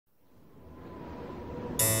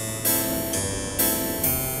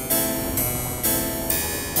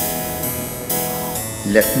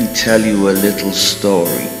Let me tell you a little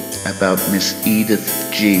story about Miss Edith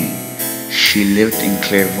G. She lived in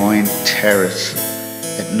Clevedon Terrace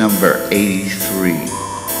at number 83.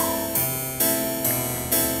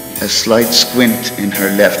 A slight squint in her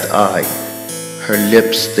left eye. Her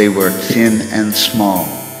lips, they were thin and small.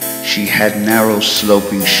 She had narrow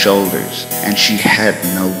sloping shoulders, and she had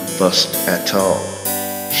no bust at all.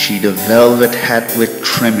 She'd a velvet hat with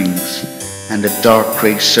trimmings, and a dark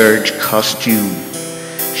grey serge costume.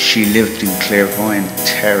 She lived in Clevedon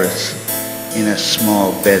Terrace, in a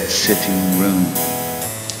small bed-sitting room.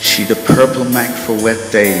 She'd a purple Mac for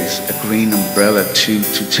wet days, a green umbrella too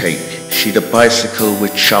to take. She'd a bicycle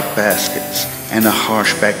with shop baskets, and a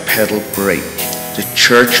harshback pedal brake. The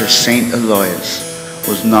church of St. Aloysius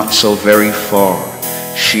was not so very far.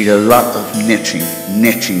 She'd a lot of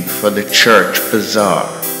knitting for the church bazaar.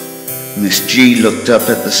 Miss G looked up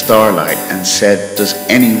at the starlight and said, "Does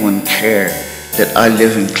anyone care that I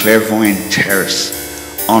live in Clevedon Terrace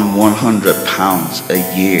on £100 a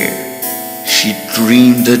year?" She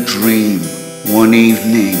dreamed a dream one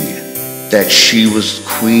evening that she was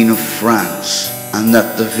Queen of France, and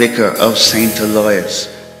that the vicar of St. Aloysius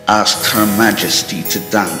asked Her Majesty to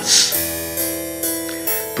dance.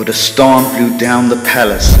 But a storm blew down the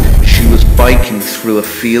palace. She was biking through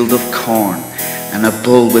a field of corn, and a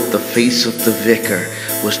bull with the face of the vicar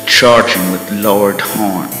was charging with lowered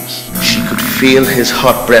horns. She could feel his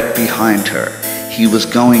hot breath behind her. He was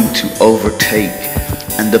going to overtake,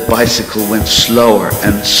 and the bicycle went slower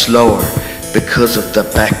and slower because of the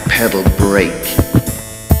back pedal brake.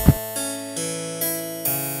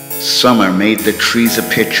 Summer made the trees a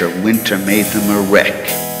picture, winter made them a wreck.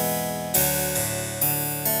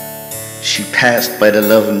 She passed by the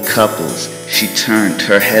loving couples, she turned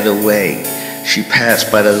her head away. She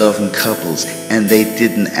passed by the loving couples, and they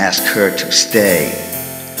didn't ask her to stay.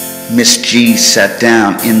 Miss G sat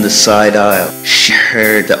down in the side aisle. She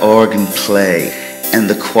heard the organ play, and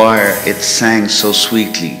the choir, it sang so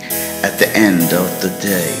sweetly at the end of the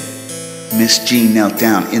day. Miss G knelt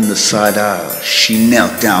down in the side aisle. She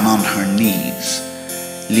knelt down on her knees.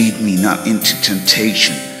 "Lead me not into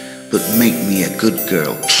temptation, but make me a good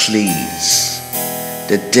girl, please."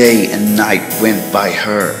 The day and night went by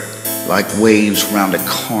her like waves round a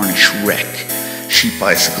Cornish wreck. She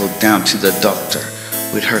bicycled down to the doctor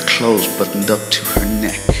with her clothes buttoned up to her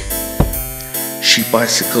neck. She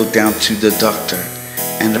bicycled down to the doctor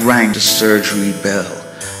and rang the surgery bell.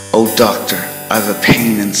 "Oh doctor, I've a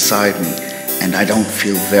pain inside me and I don't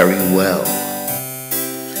feel very well."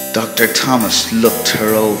 Dr. Thomas looked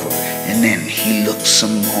her over, and then he looked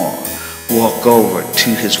some more, walked over to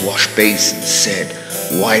his wash basin, said,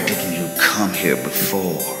 "Why didn't you come here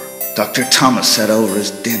before?" Dr. Thomas sat over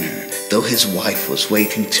his dinner, though his wife was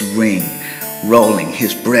waiting to ring, rolling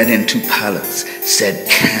his bread into pallets, said,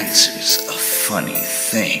 "Cancer's a funny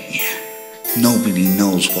thing. Nobody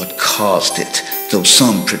knows what caused it, though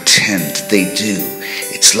some pretend they do.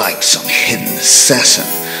 It's like some hidden assassin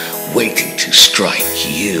waiting to strike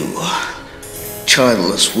you.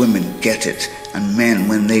 Childless women get it, and men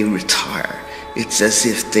when they retire, it's as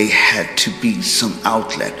if they had to be some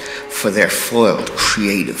outlet for their foiled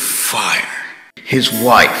creative fire." His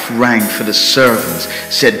wife rang for the servants,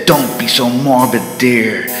 said, "Don't be so morbid,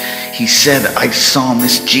 dear. He said I saw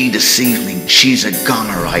Miss G this evening. She's a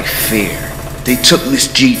goner, I fear." They took Miss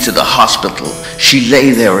G to the hospital. She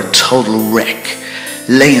lay there a total wreck,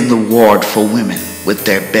 lay in the ward for women with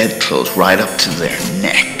their bedclothes right up to their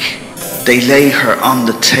neck. They lay her on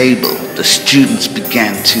the table. The students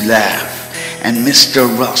began to laugh, and Mr.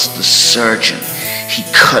 Ross, the surgeon, he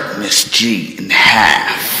cut Miss G in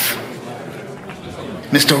half.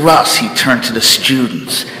 Mr. Ross, he turned to the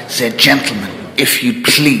students, said, "Gentlemen, if you'd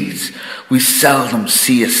please, we seldom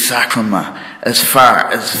see a sacrament as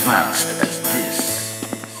far advanced as this."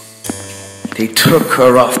 They took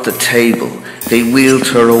her off the table. They wheeled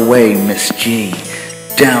her away, Miss G,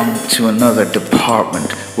 down to another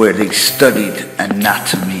department where they studied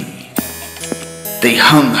anatomy. They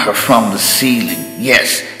hung her from the ceiling.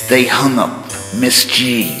 Yes, they hung up Miss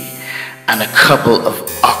G, and a couple of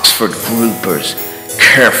Oxford groupers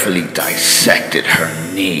carefully dissected her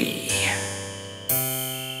knee.